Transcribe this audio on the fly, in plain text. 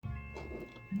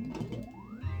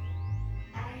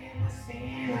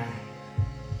sinner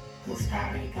who's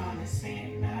probably gonna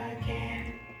sin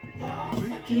again. Lord,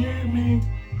 forgive me.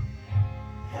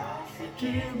 Lord,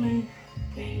 forgive me.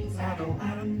 Things I don't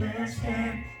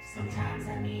understand. Sometimes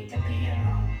I need to be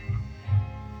alone.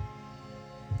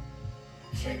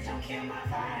 Shit don't kill my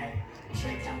vibe.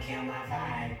 Shit don't kill my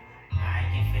vibe. I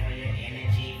can feel your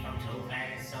energy from 2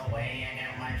 planets away. I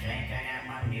got my drink, I got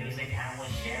my music, I will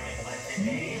share it. But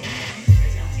today,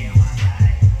 shit don't kill my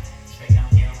vibe. Shit don't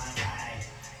kill my vibe.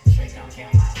 Shit don't kill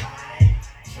my vibe.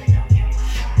 Shit don't kill my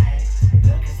vibe.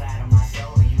 Look inside of my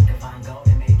soul and you can find gold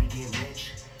and maybe get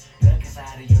rich. Look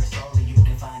inside of your soul and you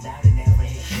can find out it never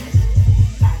hit shit.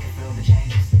 I can feel the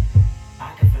changes.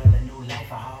 I can feel a new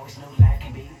life. I always knew life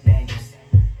can be dangerous.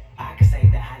 I can say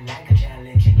that I like a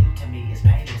challenge and you to me is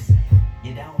painless.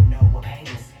 You don't know what pain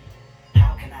is.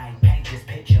 How can I paint this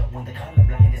picture when the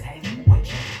colorblind is hanging with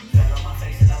you? Fell on my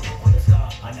face and I woke with a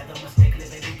scar. Another mistake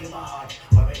living deep in my heart.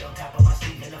 Right on top of my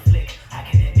sleeve in a flick. I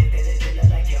can admit that it did look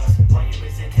like yours. Why you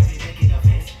resent every making of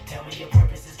his? Tell me your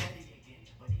purpose is petty again.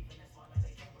 But even as far as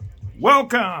they can.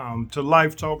 Welcome to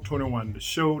Life Talk 21, the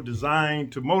show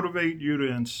designed to motivate you, to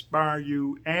inspire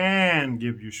you, and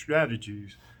give you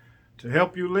strategies to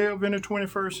help you live in the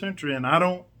 21st century. And I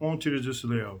don't want you to just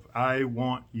live. I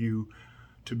want you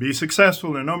to be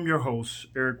successful. And I'm your host,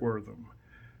 Eric Wortham.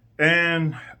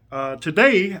 And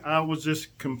today I was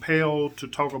just compelled to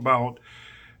talk about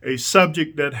a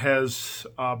subject that has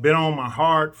been on my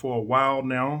heart for a while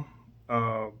now.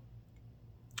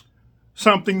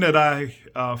 Something that I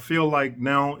feel like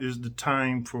now is the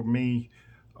time for me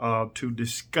to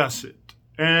discuss it.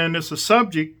 And it's a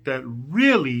subject that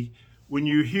really, when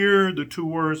you hear the two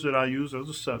words that I use as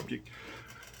a subject,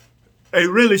 they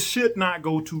really should not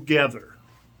go together.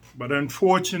 But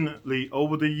unfortunately,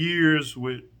 over the years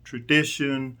with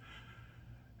tradition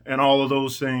and all of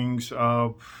those things,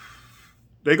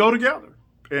 they go together.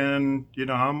 And, you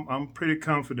know, I'm pretty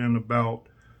confident about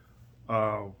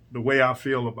the way I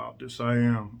feel about this. I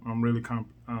am. I'm really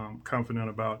confident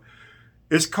about it.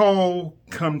 It's called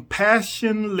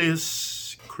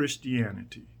compassionless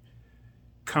Christianity.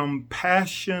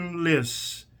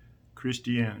 Compassionless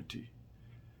Christianity.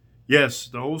 Yes,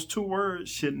 those two words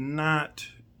should not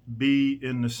be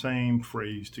in the same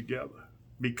phrase together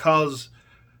because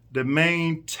the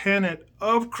main tenet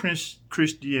of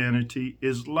Christianity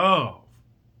is love.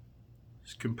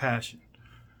 It's compassion.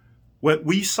 What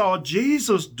we saw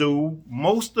Jesus do,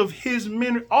 most of his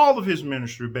all of his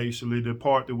ministry, basically, the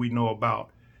part that we know about,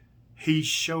 he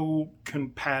showed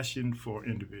compassion for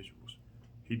individuals.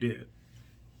 He did.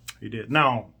 He did.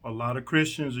 Now, a lot of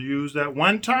Christians use that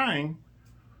one time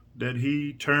that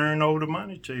he turned over the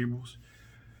money tables.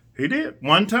 He did,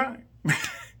 one time.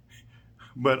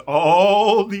 But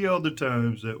all the other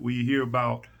times that we hear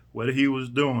about what he was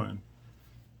doing,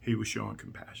 he was showing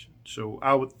compassion. So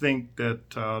I would think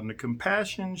that the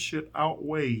compassion should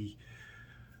outweigh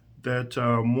that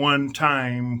one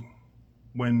time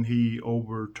when he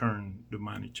overturned the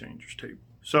money changers table.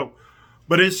 So,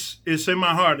 but it's in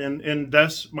my heart, and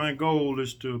that's my goal,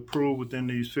 is to prove within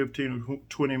these 15 or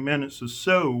 20 minutes or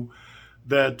so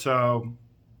that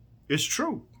it's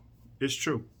true. It's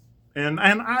true. And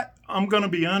I'm going to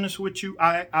be honest with you.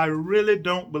 I really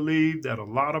don't believe that a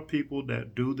lot of people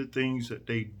that do the things that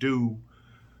they do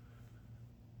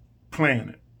plan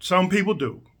it. Some people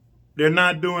do. They're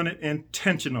not doing it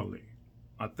intentionally.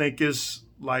 I think it's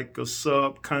like a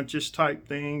subconscious type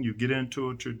thing. You get into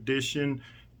a tradition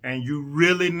and you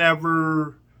really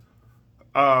never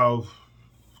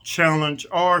challenge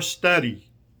or study,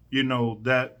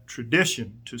 that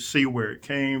tradition to see where it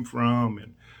came from,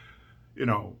 and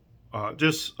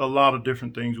just a lot of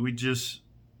different things. We just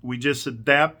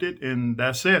adapt it, and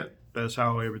that's it. That's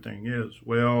how everything is.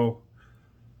 Well,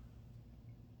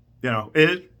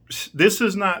 this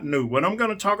is not new. What I'm going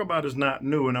to talk about is not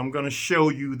new, and I'm going to show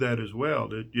you that as well.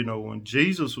 That when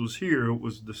Jesus was here, it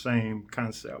was the same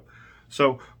concept.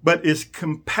 So, but it's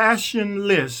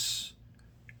compassionless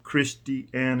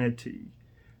Christianity,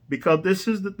 because this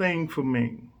is the thing for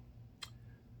me.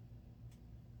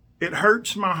 It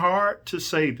hurts my heart to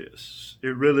say this.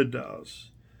 It really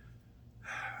does.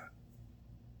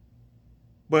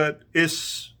 But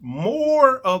it's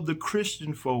more of the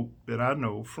Christian folk that I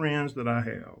know, friends that I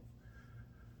have,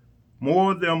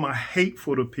 more of them are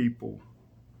hateful to people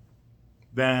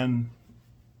than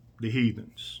the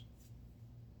heathens.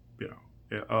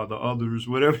 The others,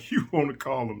 whatever you want to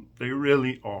call them. They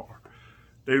really are.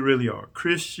 They really are.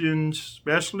 Christians,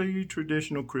 especially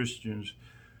traditional Christians,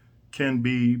 can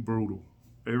be brutal.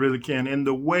 They really can. In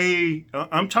the way,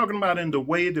 I'm talking about in the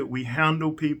way that we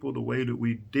handle people, the way that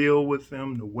we deal with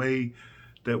them, the way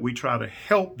that we try to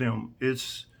help them,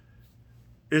 it's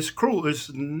cruel.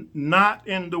 It's not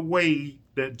in the way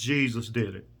that Jesus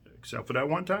did it, except for that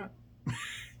one time.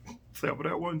 Except for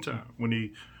that one time when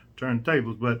he turned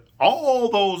tables. But all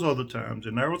those other times,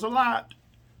 and there was a lot,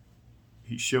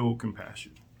 he showed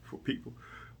compassion for people.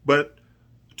 But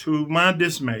to my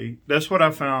dismay, that's what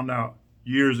I found out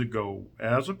years ago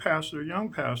as a pastor, a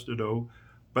young pastor though.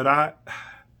 But I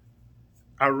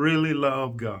really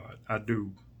love God. I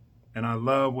do. And I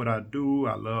love what I do.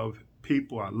 I love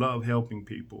people. I love helping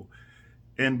people.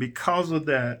 And because of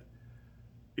that,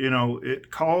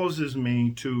 it causes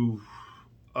me to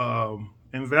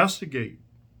investigate.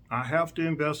 I have to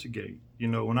investigate.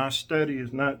 When I study,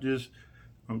 it's not just,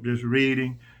 I'm just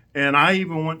reading. And I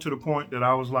even went to the point that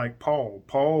I was like Paul.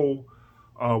 Paul,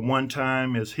 one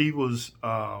time, as he was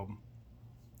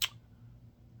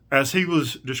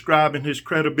describing his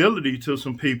credibility to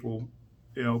some people,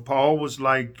 Paul was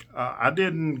like, I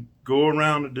didn't go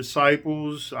around the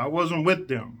disciples. I wasn't with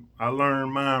them. I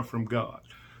learned mine from God.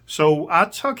 So I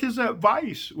took his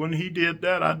advice. When he did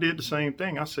that, I did the same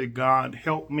thing. I said, God,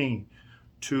 help me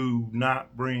to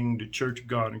not bring the Church of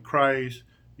God in Christ,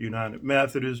 United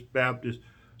Methodist, Baptist,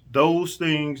 those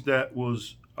things that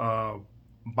was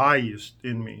biased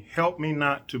in me. Help me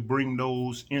not to bring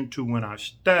those into when I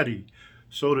study,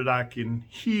 so that I can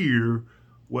hear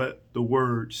what the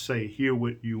words say, hear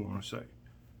what you want to say.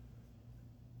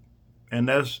 And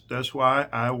that's why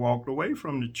I walked away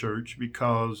from the church,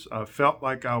 because I felt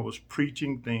like I was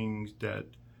preaching things that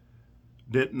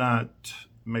did not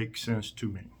make sense to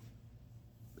me.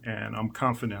 And I'm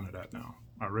confident of that now.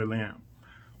 I really am.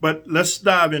 But let's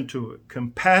dive into it.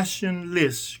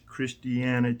 Compassionless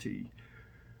Christianity.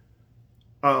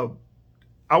 I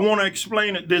want to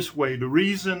explain it this way. The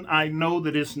reason I know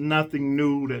that it's nothing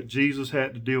new, that Jesus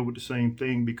had to deal with the same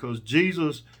thing, because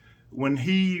Jesus, when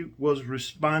he was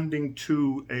responding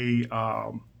to a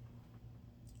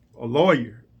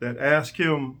lawyer that asked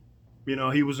him,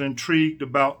 he was intrigued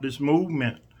about this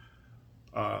movement.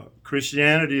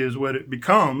 Christianity is what it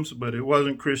becomes, but it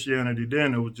wasn't Christianity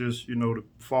then. It was just, the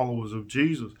followers of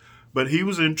Jesus. But he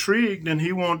was intrigued, and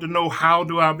he wanted to know, how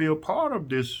do I be a part of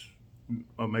this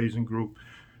amazing group?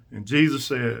 And Jesus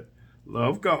said,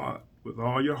 love God with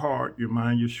all your heart, your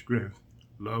mind, your strength.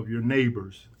 Love your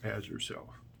neighbors as yourself.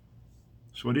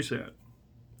 That's what he said.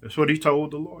 That's what he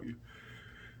told the lawyer.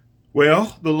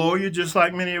 Well, the lawyer, just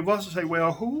like many of us, say,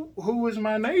 well, who is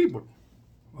my neighbor?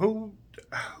 Who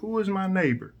is my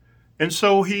neighbor? And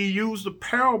so he used a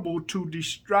parable to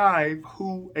describe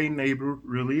who a neighbor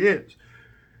really is.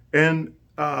 And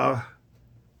the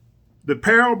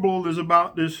parable is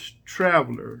about this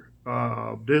traveler,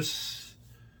 this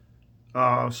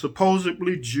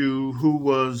supposedly Jew who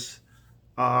was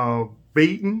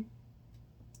beaten,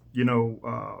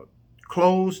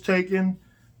 clothes taken,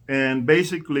 and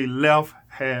basically left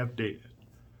half dead.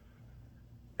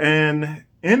 And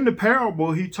in the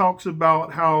parable, he talks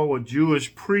about how a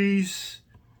Jewish priest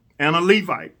and a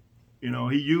Levite, he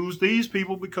used these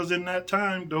people because in that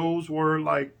time, those were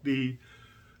like the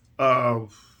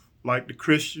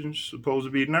Christians supposed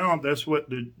to be now. That's what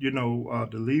the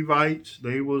Levites,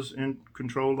 they was in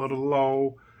control of the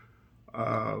law,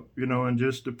 and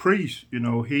just the priest,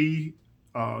 he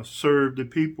served the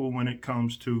people when it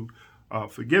comes to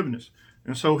forgiveness.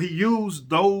 And so he used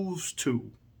those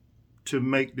two to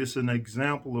make this an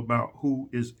example about who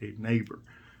is a neighbor.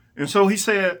 And so he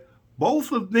said,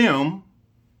 both of them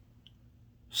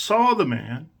saw the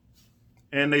man,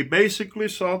 and they basically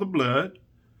saw the blood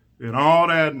and all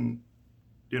that. And,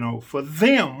 for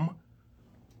them,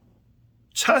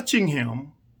 touching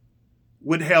him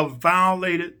would have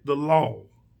violated the law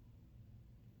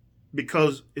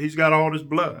because he's got all this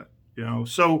blood,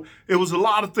 So it was a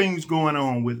lot of things going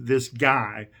on with this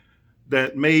guy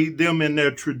that made them in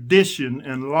their tradition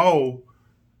and law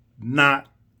not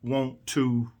want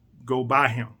to go by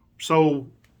him. So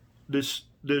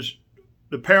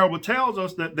the parable tells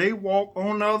us that they walk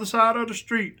on the other side of the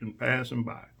street and pass him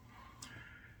by.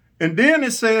 And then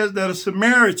it says that a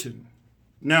Samaritan,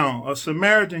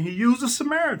 he used a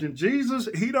Samaritan. Jesus,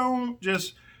 he don't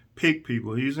just pick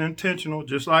people. He's intentional,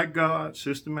 just like God,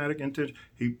 systematic intention.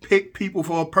 He picked people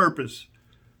for a purpose.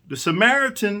 The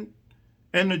Samaritan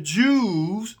and the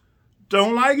Jews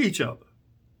don't like each other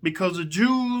because the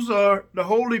Jews are the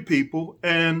holy people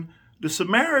and the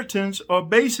Samaritans are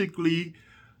basically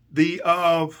the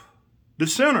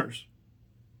sinners.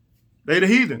 They're the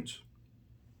heathens.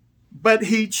 But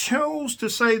he chose to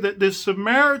say that this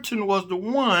Samaritan was the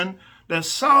one that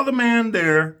saw the man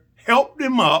there, helped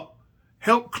him up,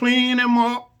 helped clean him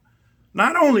up.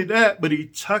 Not only that, but he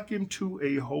took him to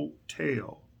a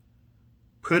hotel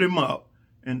put him up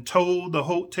and told the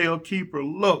hotel keeper,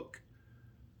 look,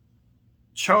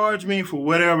 charge me for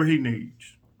whatever he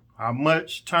needs. How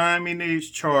much time he needs,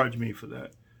 charge me for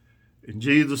that. And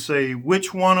Jesus said,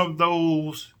 which one of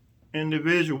those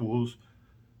individuals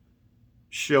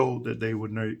showed that they were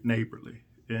neighborly?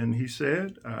 And he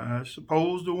said, I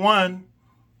suppose the one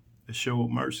that showed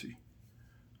mercy.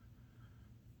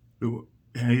 And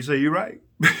he said, you're right.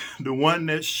 The one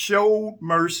that showed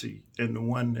mercy and the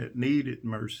one that needed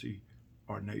mercy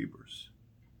are neighbors.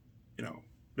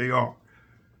 They are.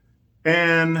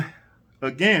 And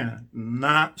again,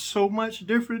 not so much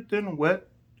different than what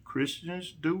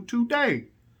Christians do today.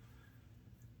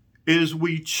 Is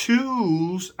we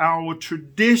choose our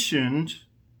traditions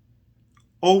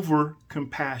over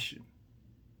compassion.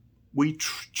 We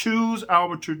choose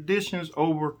our traditions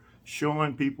over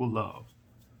showing people love.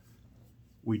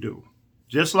 We do.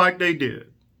 Just like they did.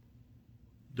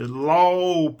 The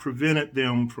law prevented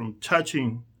them from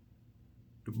touching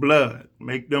the blood,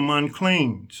 make them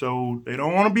unclean. So they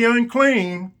don't want to be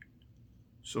unclean,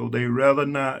 so they rather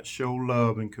not show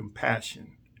love and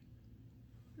compassion.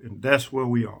 And that's where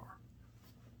we are.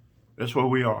 That's where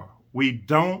we are. We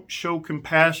don't show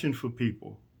compassion for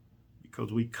people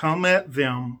because we come at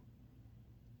them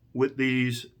with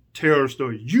these terror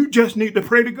stories. You just need to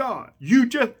pray to God.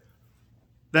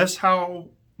 That's how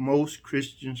most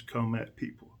Christians come at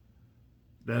people.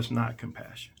 That's not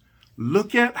compassion.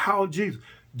 Look at how Jesus,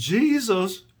 he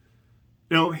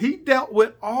dealt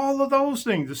with all of those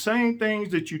things, the same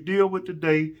things that you deal with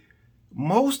today.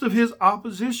 Most of his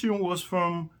opposition was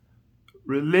from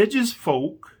religious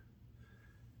folk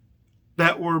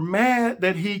that were mad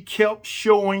that he kept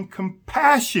showing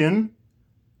compassion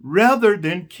rather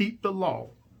than keep the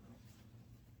law.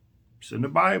 It's in the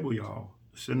Bible, y'all.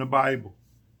 It's in the Bible.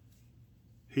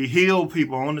 He healed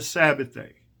people on the Sabbath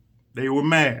day. They were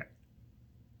mad.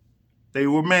 They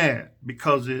were mad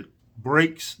because it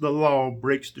breaks the law,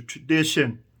 breaks the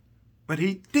tradition. But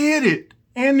he did it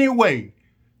anyway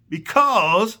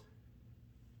because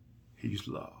he's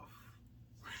love.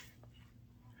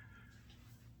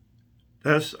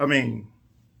 That's where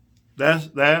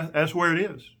it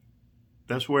is.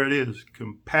 That's where it is.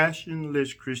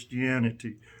 Compassionless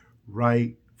Christianity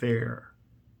right there.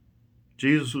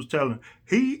 Jesus was telling.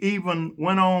 He even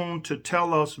went on to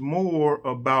tell us more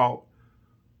about,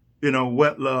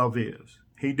 what love is.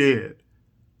 He did.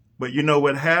 But you know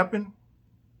what happened?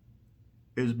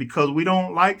 Is because we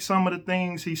don't like some of the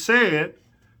things he said,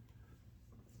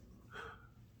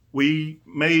 we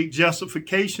made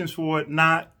justifications for it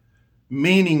not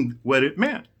meaning what it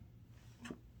meant.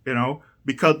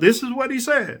 Because this is what he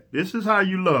said. This is how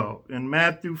you love. In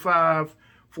Matthew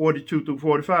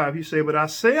 5:42-45, he said, but I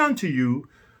say unto you,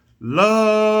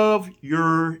 love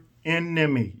your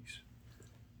enemies.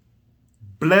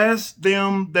 Bless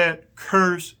them that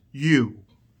curse you.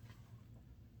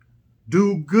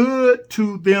 Do good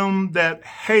to them that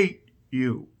hate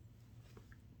you.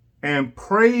 And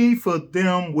pray for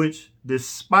them which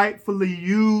despitefully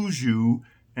use you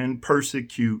and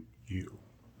persecute you.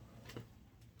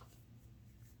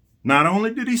 Not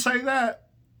only did he say that,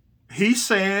 he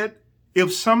said,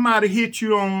 if somebody hits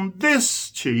you on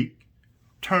this cheek,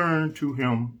 turn to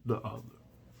him the other.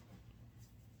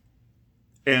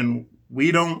 And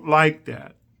we don't like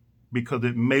that because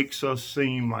it makes us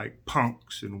seem like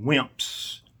punks and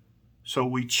wimps. So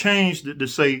we changed it to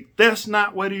say, that's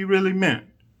not what he really meant.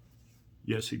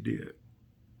 Yes, he did.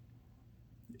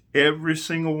 Every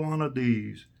single one of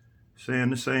these saying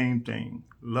the same thing.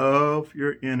 Love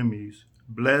your enemies.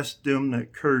 Bless them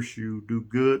that curse you. Do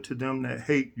good to them that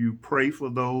hate you. Pray for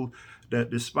those that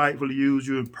despitefully use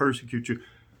you and persecute you.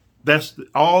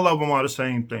 All of them are the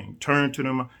same thing. Turn to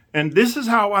them. And this is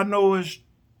how I know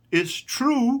it's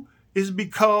true, is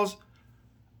because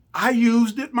I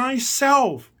used it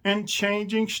myself in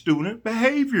changing student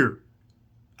behavior.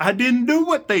 I didn't do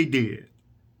what they did.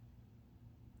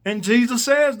 And Jesus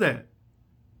says that.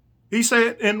 He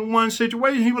said in one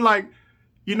situation, he was like,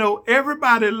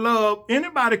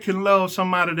 anybody can love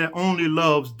somebody that only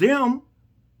loves them.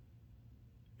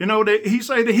 He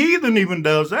said the heathen even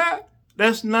does that.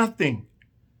 That's nothing.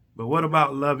 But what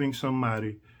about loving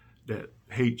somebody that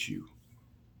hates you?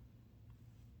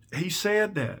 He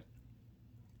said that.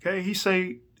 Okay, he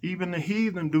said even the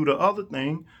heathen do the other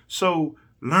thing. So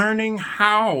learning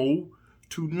how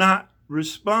to not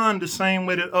respond the same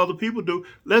way that other people do.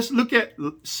 Let's look at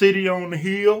City on the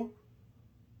Hill,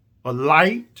 a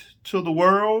light to the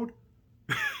world.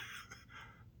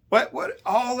 What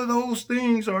all of those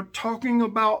things are talking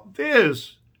about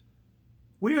this.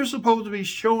 We are supposed to be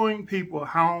showing people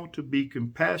how to be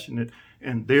compassionate,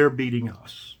 and they're beating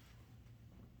us.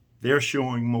 they're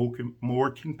showing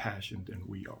more compassion than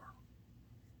we are.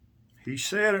 He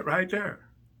said it right there.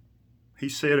 He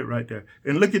said it right there.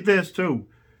 And look at this too.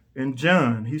 In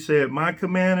John, he said, my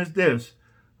command is this: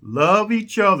 love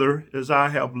each other as I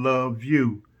have loved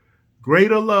you.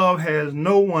 Greater love has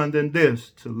no one than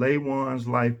this, to lay one's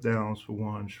life down for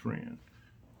one's friend.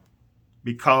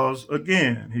 Because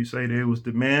again, he said they was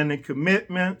demanding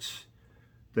commitments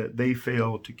that they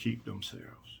failed to keep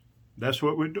themselves. That's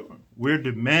what we're doing. We're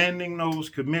demanding those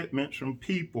commitments from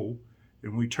people,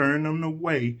 and we turn them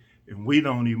away, and we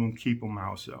don't even keep them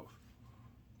ourselves.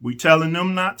 We telling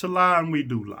them not to lie, and we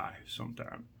do lie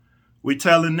sometimes. We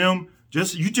telling them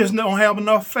you just don't have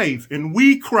enough faith, and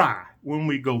we cry when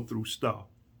we go through stuff.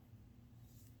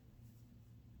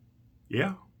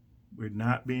 Yeah, we're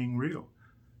not being real.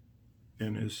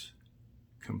 And it's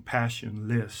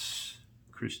compassionless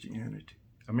Christianity.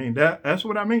 I mean, that's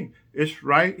what I mean. It's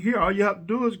right here. All you have to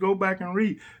do is go back and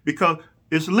read, because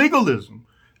it's legalism.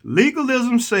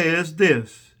 Legalism says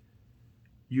this: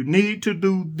 you need to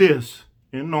do this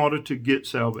in order to get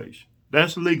salvation.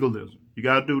 That's legalism. You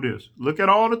got to do this. Look at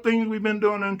all the things we've been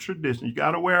doing in tradition. You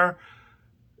got to wear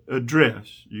a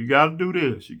dress. You got to do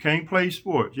this. You can't play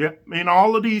sports. Yeah, I mean,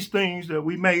 all of these things that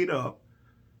we made up,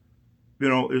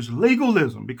 is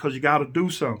legalism, because you got to do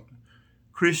something.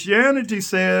 Christianity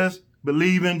says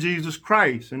believe in Jesus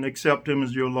Christ and accept him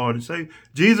as your Lord and Savior.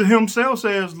 Jesus himself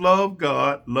says love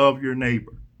God, love your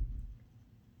neighbor.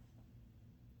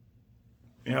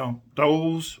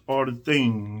 Those are the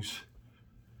things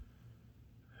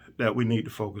that we need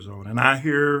to focus on. And I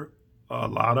hear a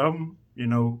lot of them,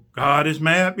 God is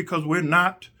mad because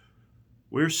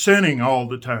we're sinning all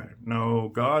the time. No,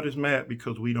 God is mad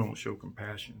because we don't show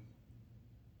compassion.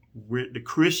 The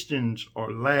Christians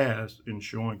are last in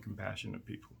showing compassion to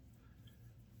people.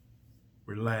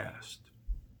 We're last.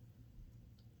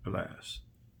 And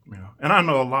I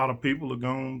know a lot of people are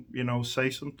going to, say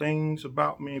some things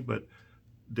about me, but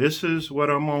this is what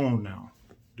I'm on now.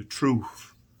 The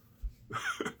truth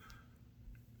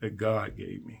that God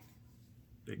gave me.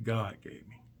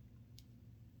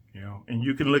 And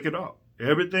you can look it up.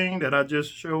 Everything that I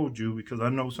just showed you, because I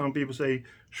know some people say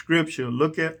scripture.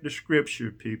 Look at the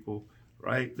scripture, people,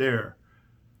 right there.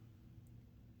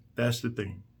 That's the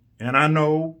thing. And I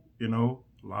know, a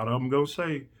lot of them go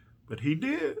say, but he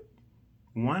did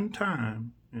one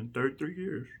time in 33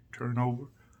 years turn over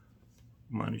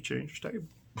money changer's table.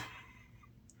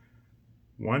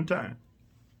 One time.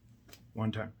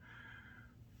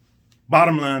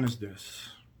 Bottom line is this: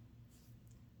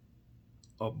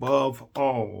 above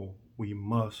all, we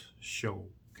must show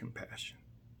compassion.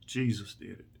 Jesus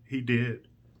did it. He did.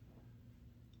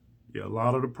 Yeah, a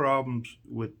lot of the problems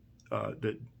with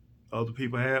that other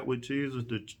people had with Jesus,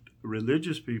 the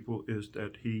religious people, is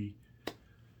that he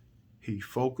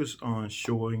focused on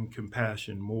showing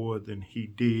compassion more than he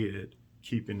did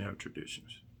keeping their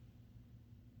traditions.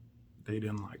 They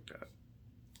didn't like that.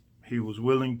 He was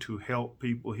willing to help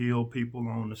people, heal people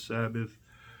on the Sabbath.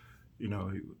 He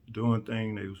was doing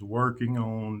things. They was working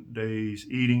on days,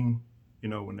 eating,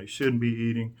 when they shouldn't be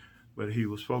eating. But he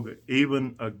was focused.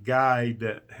 Even a guy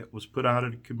that was put out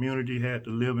of the community had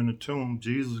to live in a tomb.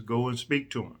 Jesus go and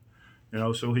speak to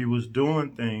him. So he was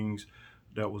doing things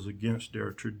that was against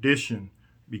their tradition,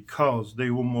 because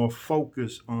they were more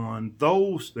focused on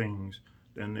those things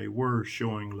than they were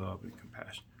showing love and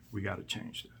compassion. We got to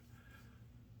change that.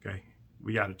 Okay?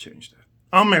 We got to change that.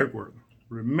 I'm Eric Wortham.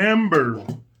 Remember,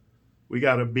 we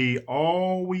got to be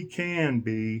all we can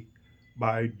be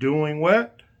by doing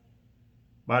what?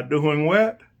 By doing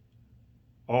what?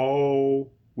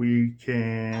 All we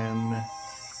can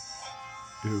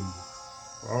do.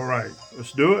 All right,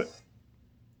 let's do it.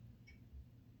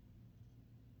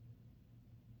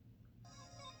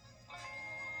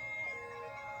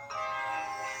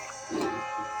 I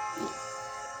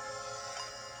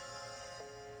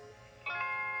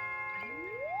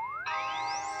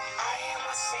am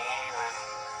a sinner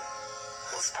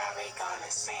who's probably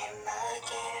gonna sin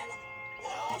again.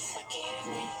 Lord, forgive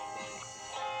me.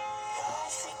 Lord,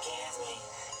 forgive me.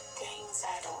 Things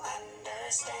I don't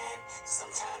understand.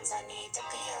 Sometimes I need to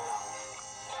be alone.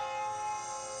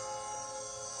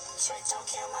 Trick don't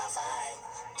kill my vibe.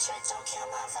 Trick don't kill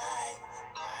my vibe.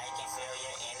 I can feel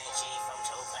your energy from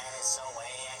 2 planets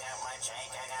away. I got my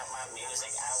drink, I got my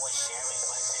music. I will share it,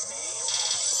 but today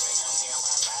trick don't kill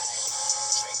my vibe.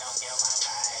 Trick don't kill my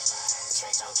vibe.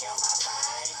 Trick don't kill my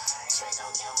vibe. Trick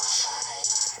don't kill my vibe.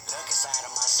 Look inside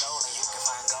of my soul and you can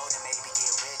find gold and maybe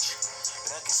get rich.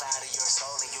 Look inside of your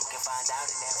soul and you can find out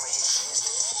it never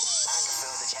exists. I can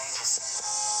feel the changes.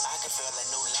 I can feel a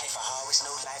new life. I always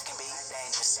knew life can be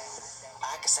dangerous. I can say